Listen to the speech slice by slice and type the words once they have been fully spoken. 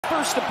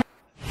first appearance,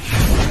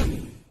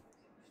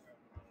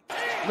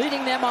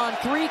 leading them on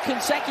 3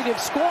 consecutive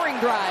scoring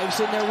drives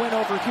in their win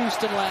over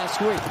Houston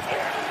last week.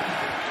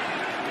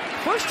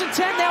 1st and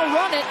 10, they'll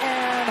run it,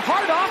 and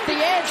hard off the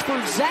edge for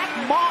Zach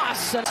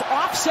Moss. It's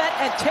offset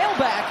at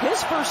tailback,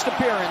 his first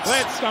appearance.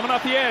 Blitz coming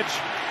off the edge.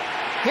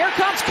 Here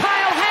comes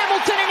Kyle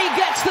Hamilton, and he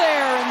gets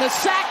there, and the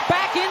sack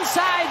back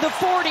inside the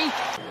 40.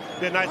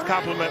 Be a nice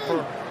compliment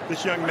for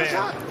this young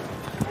man.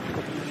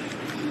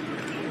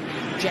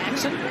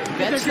 Jackson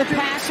gets the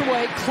pass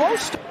away,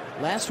 close to.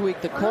 Last week,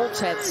 the Colts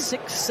had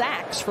 6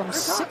 sacks from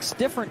 6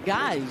 different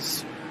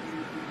guys.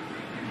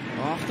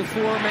 Off the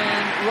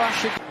 4-man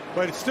rush.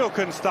 But it still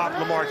couldn't stop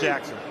Lamar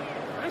Jackson.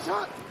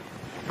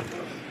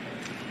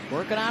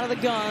 Working out of the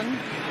gun.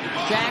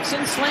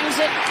 Jackson slings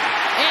it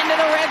into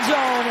the red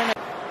zone. And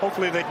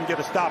hopefully they can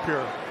get a stop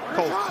here,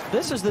 Colts.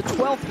 this is the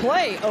 12th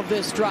play of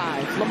this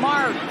drive.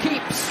 Lamar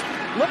keeps,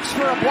 looks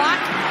for a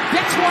block,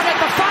 gets one at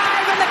the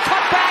 5, and the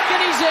cutback,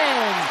 and he's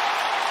in.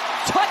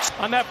 Touch.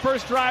 On that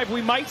first drive,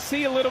 we might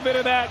see a little bit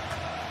of that.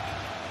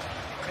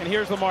 And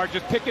here's Lamar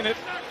just picking it,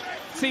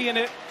 seeing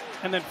it,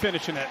 and then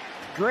finishing it.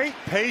 Great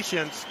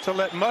patience to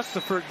let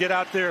Mustipher get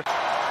out there.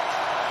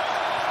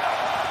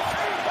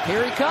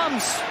 Here he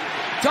comes.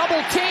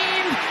 Double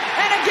team.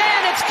 And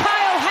again, it's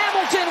Kyle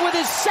Hamilton with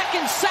his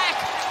 2nd sack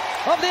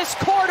of this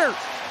quarter.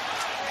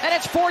 And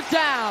it's 4th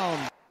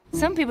down.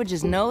 Some people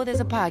just know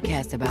there's a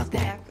podcast about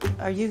that.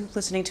 Are you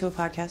listening to a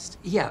podcast?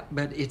 Yeah,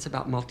 but it's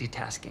about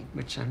multitasking,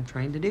 which I'm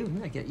trying to do.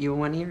 I get you in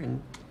one ear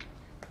and...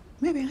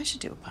 Maybe I should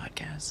do a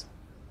podcast.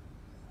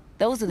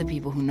 Those are the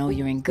people who know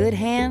you're in good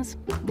hands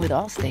with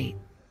Allstate.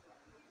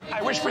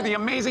 I wish for the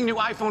amazing new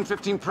iPhone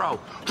 15 Pro.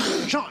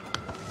 Sean,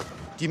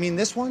 do you mean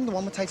this one, the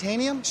one with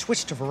titanium?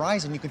 Switch to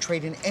Verizon. You can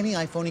trade in any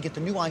iPhone and get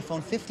the new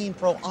iPhone 15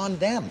 Pro on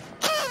them.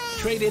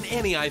 Trade in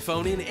any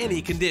iPhone in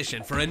any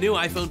condition for a new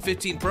iPhone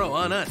 15 Pro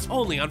on us,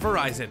 only on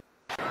Verizon.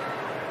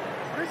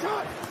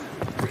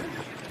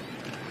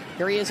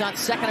 Here he is on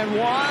 2nd and 1,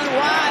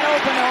 wide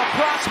open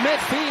across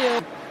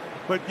midfield.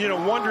 But, you know,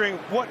 wondering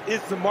what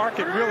is the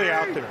market really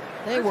out there.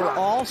 They were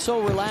all so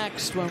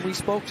relaxed when we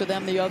spoke to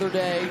them the other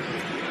day.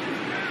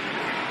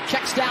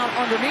 Checks down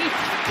underneath.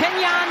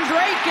 Kenyon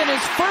Drake in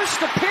his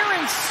first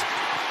appearance.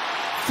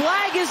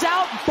 Flag is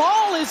out,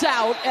 ball is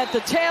out at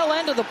the tail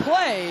end of the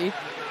play.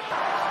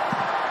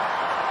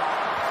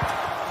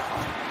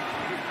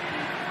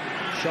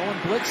 Showing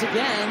blitz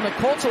again. The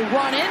Colts will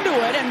run into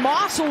it, and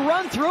Moss will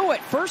run through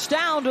it. First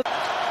down. Dropping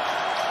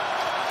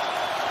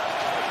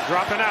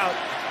out.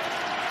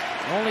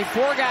 Only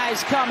 4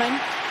 guys coming.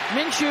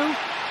 Minshew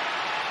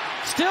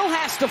still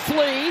has to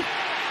flee.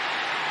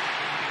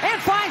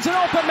 And finds an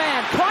open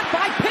man. Caught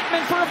by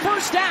Pittman for a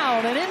first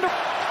down. And into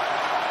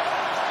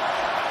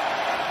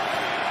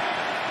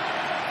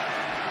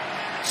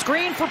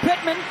screen for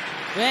Pittman.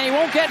 And he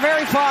won't get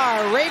very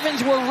far.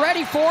 Ravens were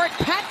ready for it.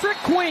 Patrick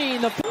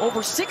Queen,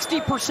 over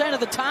 60% of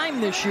the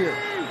time this year.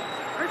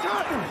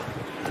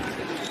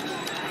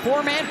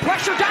 4-man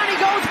pressure. Down he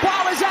goes.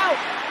 Ball is out.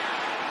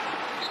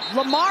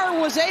 Lamar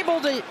was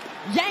able to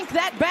yank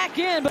that back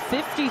in. But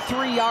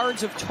 53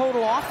 yards of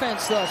total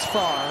offense thus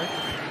far.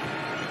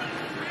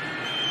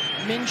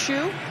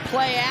 Minshew,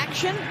 play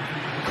action.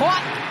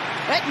 Caught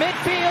at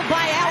midfield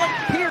by Alec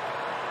Pierce.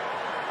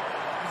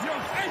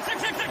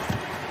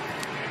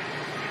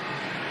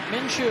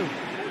 Minshew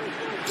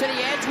to the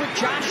edge with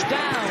Josh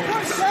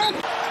Downs.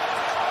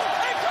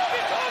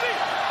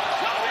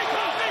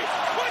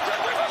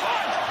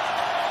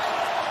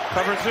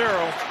 Cover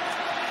 0.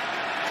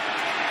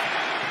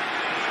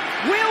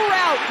 Wheel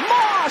route.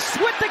 Moss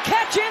with the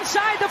catch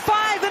inside the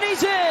 5, and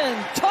he's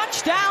in.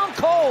 Touchdown,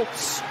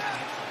 Colts.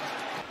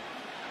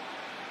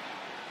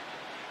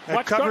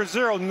 At cover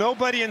 0,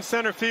 nobody in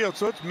center field,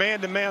 so it's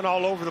man-to-man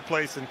all over the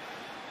place. And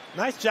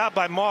nice job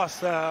by Moss.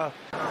 Stop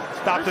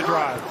the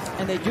drive.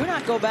 And they do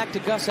not go back to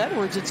Gus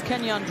Edwards. It's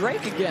Kenyon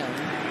Drake again.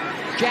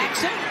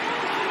 Jackson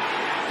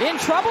in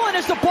trouble, and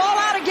is the ball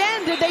out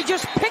again? Did they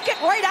just pick it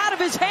right out of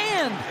his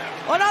hand?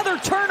 Another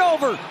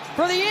turnover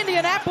for the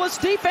Indianapolis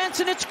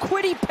defense, and it's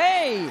Kwity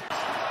Paye.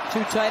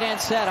 2 tight end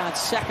set on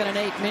 2nd and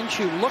 8.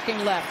 Minshew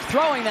looking left,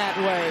 throwing that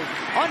way.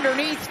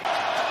 Underneath.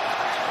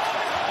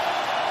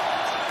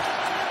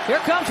 Here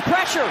comes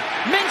pressure.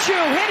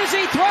 Minshew hit as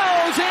he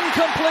throws,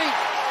 incomplete.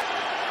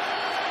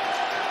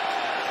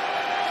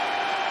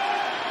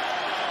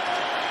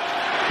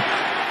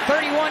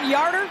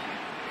 .31-yarder,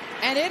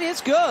 and it is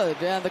good.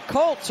 And the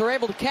Colts are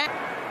able to catch.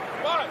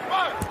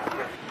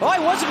 Oh, he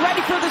wasn't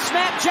ready for the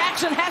snap.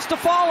 Jackson has to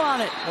fall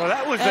on it. Well,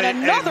 that was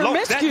another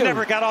miscue. That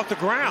never got off the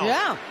ground.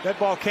 Yeah. That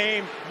ball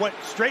went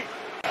straight.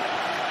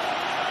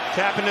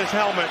 Tapping his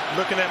helmet,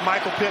 looking at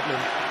Michael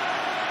Pittman.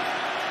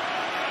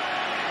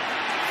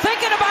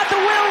 Thinking about the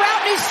wheel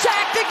route, and he's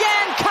sacked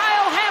again.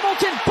 Kyle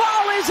Hamilton,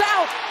 ball is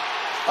out.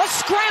 A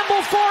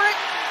scramble for it.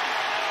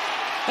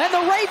 And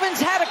the Ravens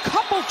had a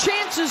couple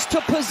chances to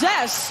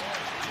possess.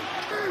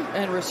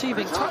 And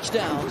receiving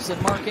touchdowns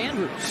than Mark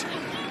Andrews.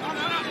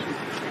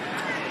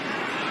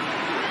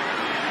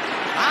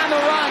 On the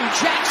run,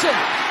 Jackson.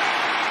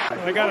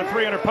 Well, they got a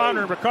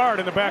 300-pounder in Ricard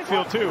in the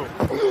backfield, too.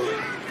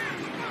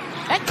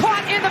 And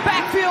caught in the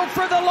backfield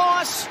for the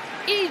loss.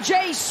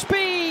 E.J.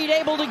 Speed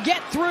able to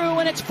get through,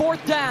 and it's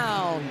 4th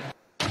down.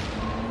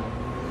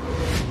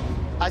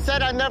 I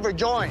said I'd never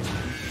join.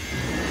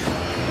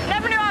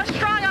 Never knew how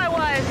strong I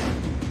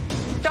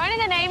was. Joining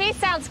the Navy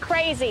sounds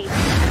crazy.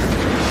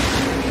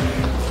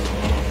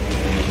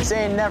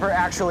 Saying never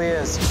actually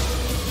is.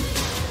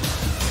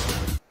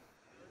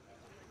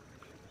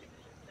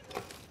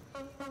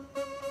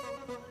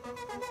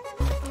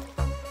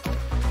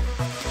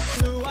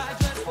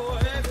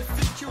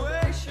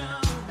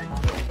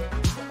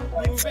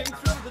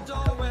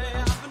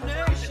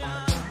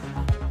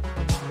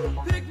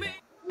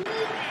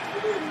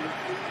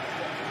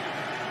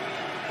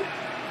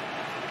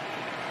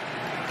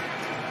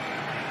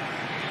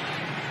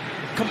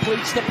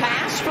 Completes the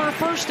pass for a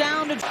 1st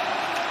down.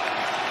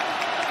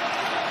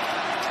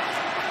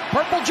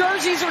 Purple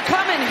jerseys are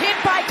coming. Hit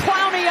by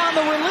Clowney on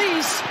the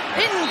release.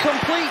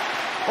 Incomplete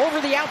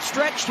over the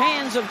outstretched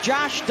hands of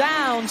Josh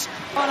Downs.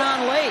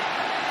 On late.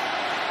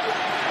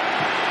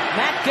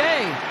 Matt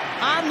Gay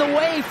on the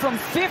way from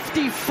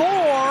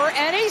 54,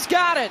 and he's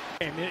got it.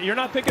 You're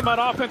not thinking about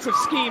offensive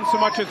scheme so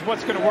much as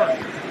what's going to work.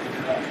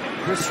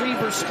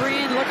 Receiver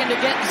screen looking to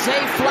get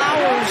Zay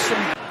Flowers.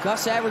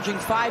 Gus averaging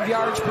 5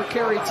 yards per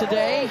carry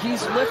today.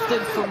 He's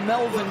lifted for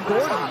Melvin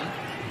Gordon.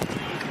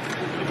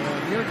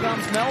 And here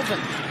comes Melvin.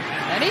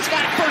 And he's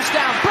got a 1st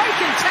down.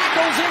 Breaking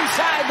tackles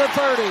inside the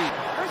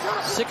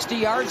 30. 60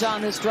 yards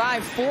on this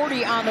drive,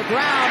 40 on the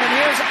ground.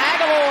 And here's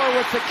Aguilar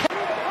with the catch.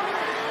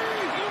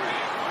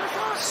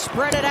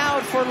 Spread it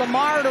out for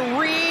Lamar to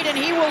Reed, and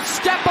he will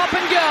step up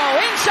and go.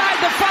 Inside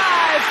the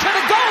 5, to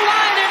the goal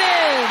line and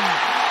in.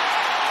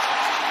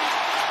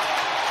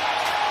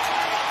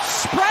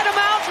 Spread him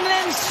out and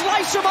then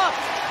slice him up.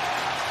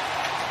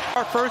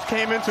 Our first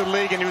came into the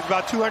league and he was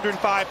about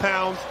 205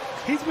 pounds.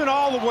 He's been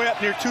all the way up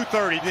near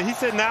 230. He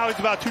said now he's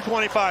about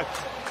 225.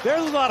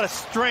 There's a lot of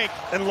strength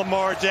in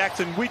Lamar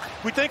Jackson. We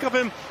think of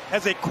him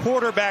as a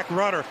quarterback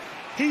runner.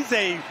 He's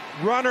a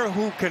runner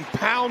who can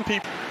pound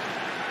people.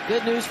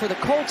 Good news for the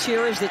Colts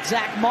here is that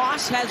Zach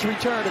Moss has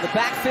returned to the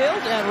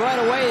backfield, and right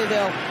away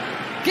they'll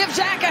give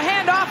Zach a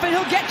handoff, and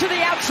he'll get to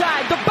the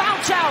outside. The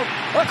bounce out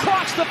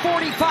across the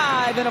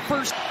 45 and a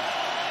 1st.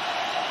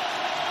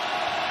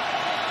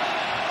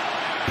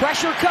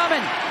 Pressure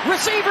coming.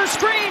 Receiver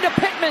screen to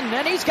Pittman,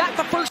 and he's got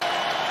the 1st.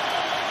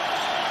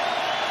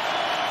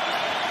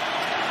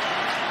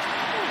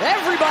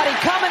 Everybody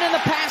coming, and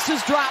the pass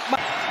is dropped.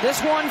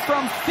 This one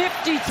from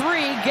 53.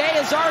 Gay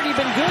has already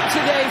been good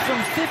today from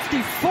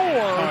 54.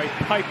 Oh, he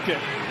piped it.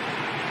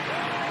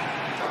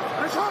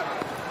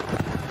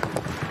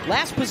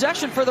 Last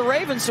possession for the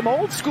Ravens, some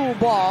old school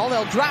ball.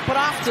 They'll drop it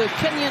off to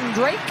Kenyon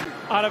Drake.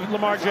 Out of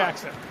Lamar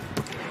Jackson.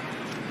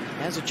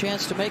 Has a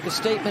chance to make a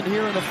statement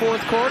here in the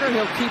 4th quarter.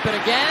 He'll keep it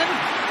again.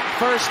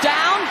 1st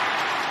down.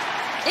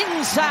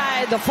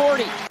 Inside the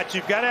 40.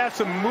 You've got to have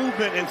some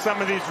movement in some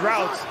of these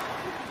routes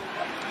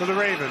for the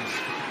Ravens.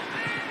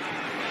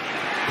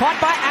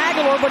 Caught by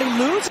Aguilar, but he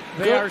loses.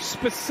 They are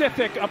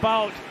specific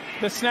about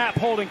the snap,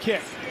 hold, and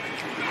kick.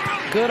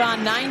 Good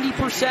on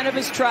 90% of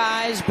his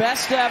tries.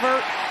 Best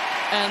ever.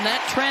 And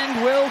that trend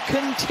will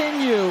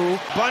continue.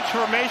 Bunch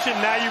formation,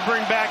 now you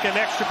bring back an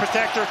extra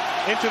protector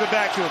into the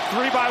backfield.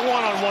 3-by-1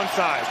 on one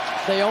side.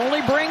 They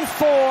only bring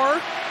 4.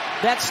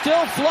 That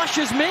still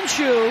flushes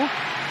Minshew.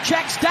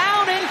 Checks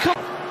down and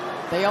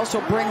they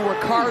also bring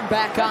Ricard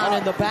back on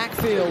in the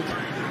backfield.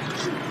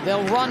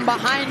 They'll run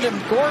behind him.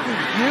 Gordon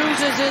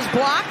uses his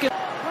block.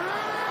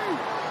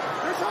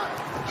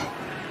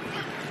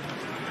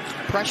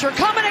 Pressure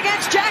coming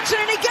against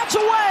Jackson, and he gets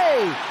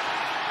away.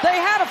 They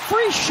had a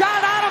free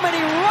shot on him, and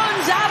he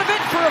runs out of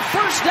it for a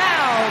 1st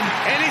down.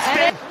 And he's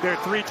there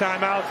are 3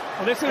 timeouts.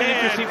 Well, this is an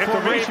interesting if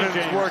formation, the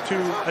Ravens were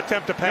to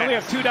attempt to pass. They only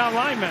have 2 down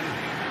linemen.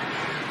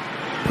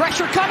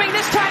 Pressure coming.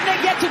 This time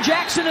they get to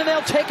Jackson, and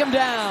they'll take him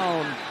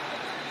down.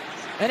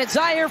 And it's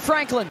Zaire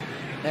Franklin.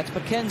 That's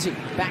McKenzie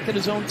back at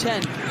his own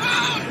 10.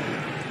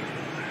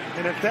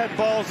 And if that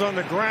ball's on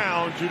the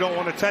ground, you don't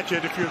want to touch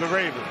it if you're the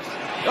Ravens.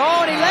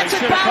 Oh, and he lets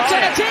it bounce,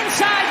 and it's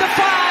inside the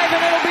 5,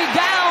 and it'll be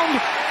down.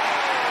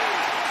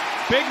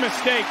 Big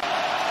mistake.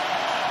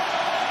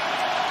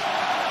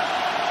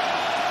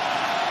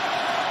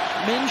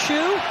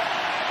 Minshew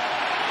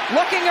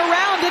looking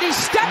around. Did he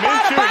step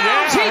out of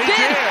bounds? Yeah, he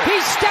did. He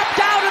stepped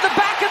out of the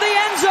back of the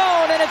end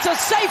zone, and it's a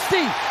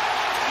safety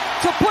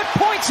to put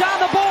points on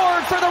the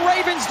board for the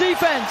Ravens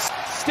defense.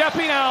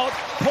 Stepping out,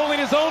 pulling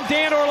his own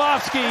Dan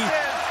Orlovsky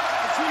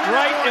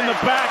right in the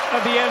back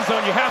of the end zone.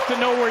 You have to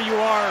know where you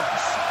are.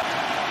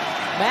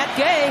 Matt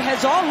Gay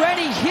has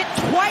already hit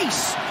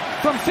twice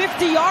from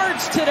 50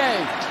 yards today.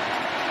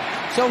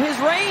 So his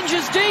range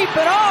is deep,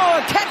 and a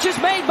catch is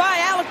made by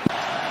Alec.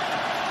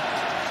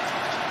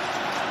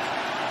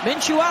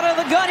 Minshew out of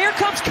the gun. Here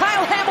comes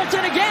Kyle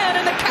Hamilton again,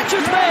 and the catch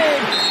is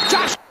made.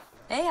 Josh.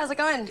 Hey, how's it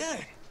going?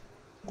 Good.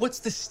 What's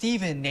the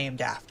Steven named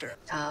after?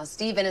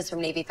 Steven is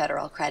from Navy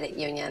Federal Credit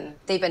Union.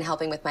 They've been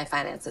helping with my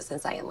finances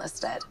since I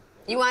enlisted.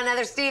 You want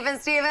another Steven?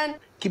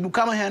 Keep them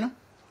coming, Hannah.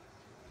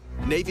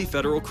 Navy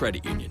Federal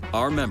Credit Union.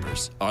 Our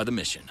members are the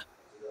mission.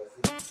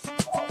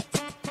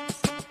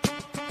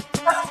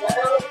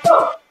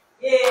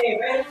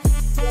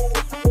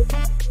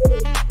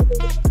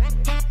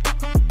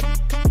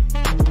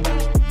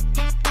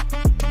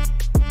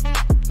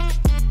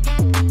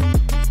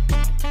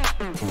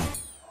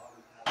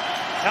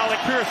 Alec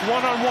Pierce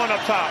one-on-one up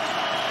top.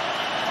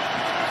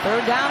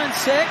 3rd down and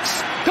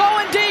 6.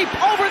 Going deep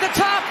over the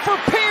top for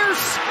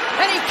Pierce.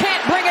 And he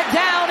can't bring it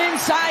down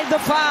inside the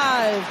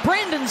 5.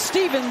 Brandon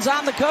Stevens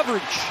on the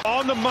coverage.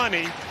 On the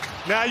money.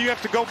 Now you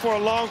have to go for a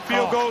long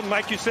field goal. And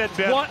like you said,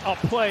 Ben. What a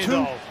play,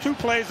 though. Two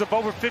plays of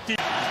over 50.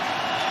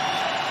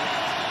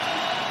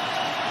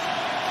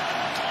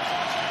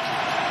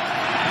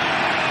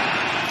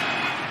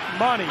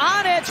 Money.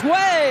 On its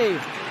way.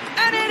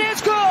 And it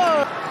is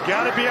good.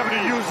 Got to be able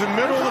to use the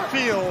middle of the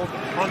field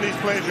on these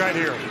plays right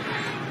here.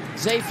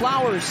 Zay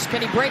Flowers,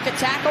 can he break a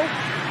tackle?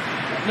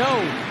 No.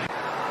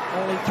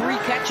 Only 3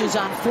 catches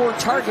on 4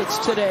 targets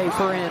today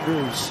for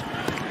Andrews.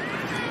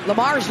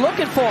 Lamar's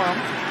looking for him.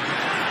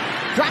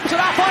 Drops it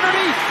off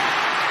underneath.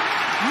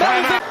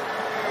 Melvin.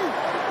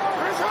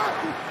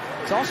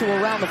 It's also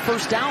around the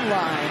 1st down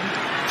line.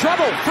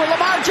 Trouble for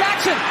Lamar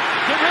Jackson.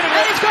 Get rid of it.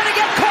 And he's going to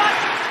get caught.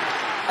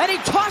 And he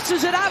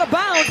tosses it out of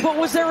bounds, but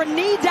was there a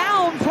knee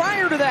down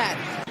prior to that?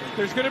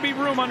 There's going to be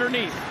room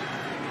underneath.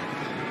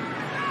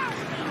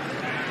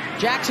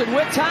 Jackson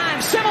with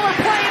time. Similar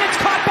play, and it's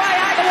caught by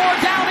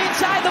Aguilar down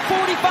inside the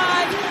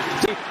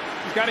 45.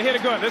 He's got to hit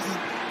it good. This is a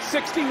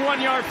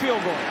 61-yard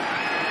field goal.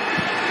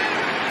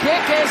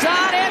 Kick is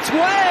on its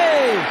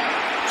way.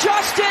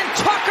 Justin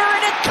Tucker,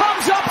 and it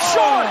comes up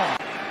short.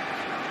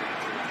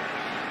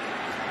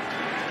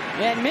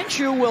 And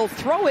Minshew will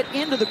throw it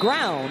into the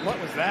ground. What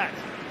was that?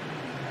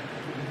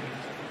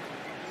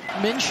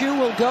 Minshew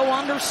will go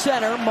under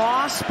center.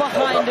 Moss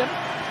behind him.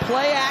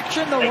 Play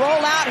action, the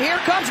rollout. Here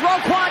comes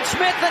Roquan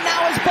Smith, and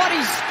now his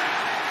buddies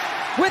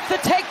with the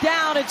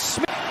takedown. It's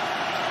Smith.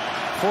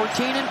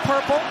 14 in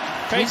purple.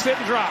 Fakes it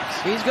and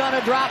drops. He's going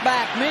to drop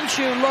back.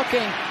 Minshew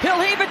looking. He'll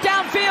heave it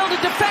downfield.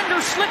 A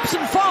defender slips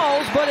and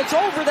falls, but it's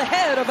over the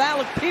head of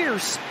Alec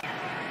Pierce.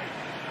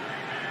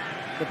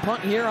 The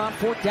punt here on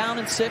 4th down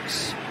and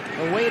 6.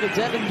 Away to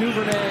Devin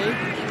Duvernay.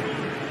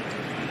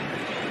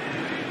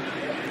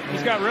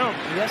 He's got room.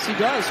 Yes, he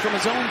does, from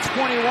his own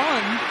 21.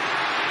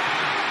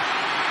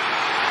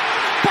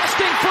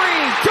 Busting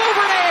free,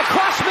 Duvernay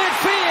across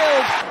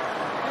midfield.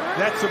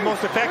 That's the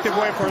most effective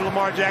way for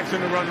Lamar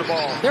Jackson to run the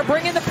ball. They're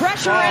bringing the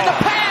pressure, and the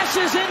pass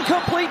is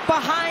incomplete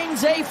behind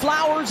Zay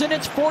Flowers, and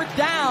it's 4th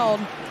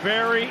down.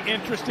 Very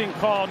interesting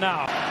call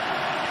now.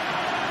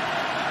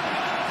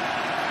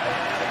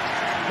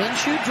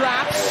 Minshew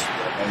drops,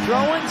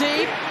 throwing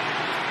deep,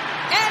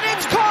 and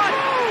it's caught.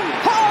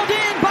 Hauled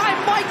in by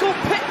Michael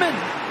Pittman,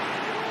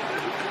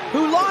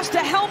 who lost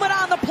a helmet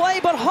on the play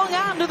but hung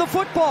on to the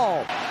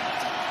football.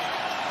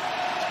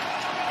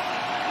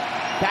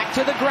 Back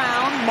to the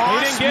ground.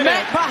 Moss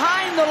met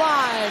behind the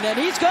line, and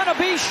he's going to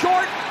be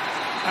short.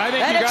 I think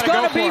and it's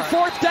going to be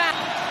 4th down.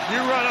 You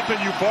run up and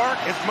you bark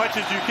as much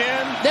as you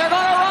can. They're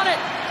going to run it.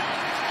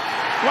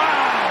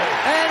 Wow.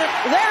 And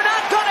they're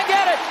not going to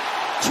get it.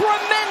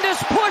 Tremendous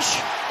push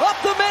up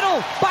the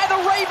middle by the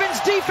Ravens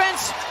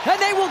defense,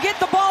 and they will get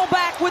the ball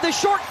back with a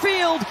short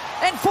field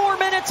and 4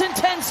 minutes and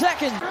 10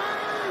 seconds.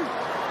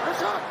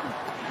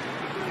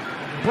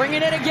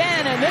 Bringing it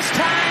again, and this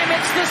time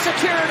it's the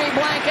security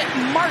blanket,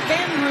 Mark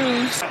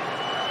Andrews.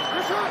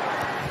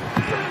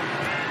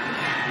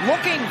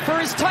 Looking for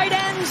his tight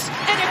ends,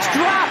 and it's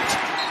dropped.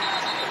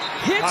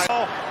 Hits.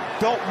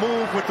 Don't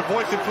move with the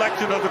voice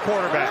inflection of the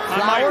quarterback.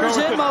 Flowers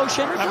in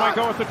motion. I might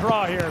go with the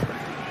draw here.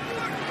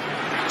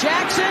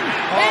 Jackson,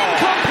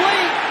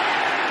 incomplete.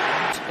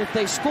 If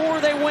they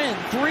score, they win.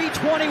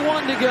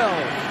 3:21 to go.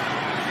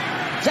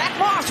 Zach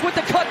Moss with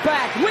the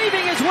cutback,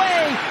 weaving his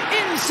way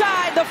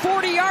inside the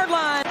 40-yard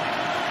line.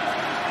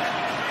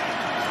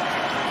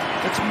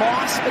 It's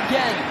Moss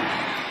again.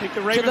 I think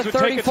the Ravens would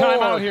take a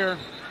timeout here.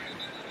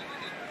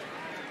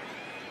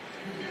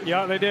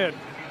 Yeah, they did.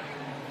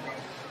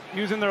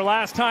 Using their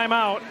last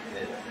timeout.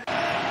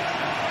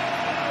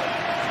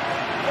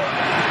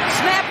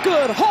 Snap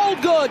good, hold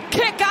good,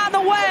 kick on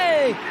the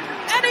way,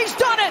 and he's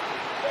done it.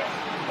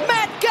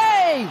 Matt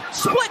Gay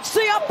splits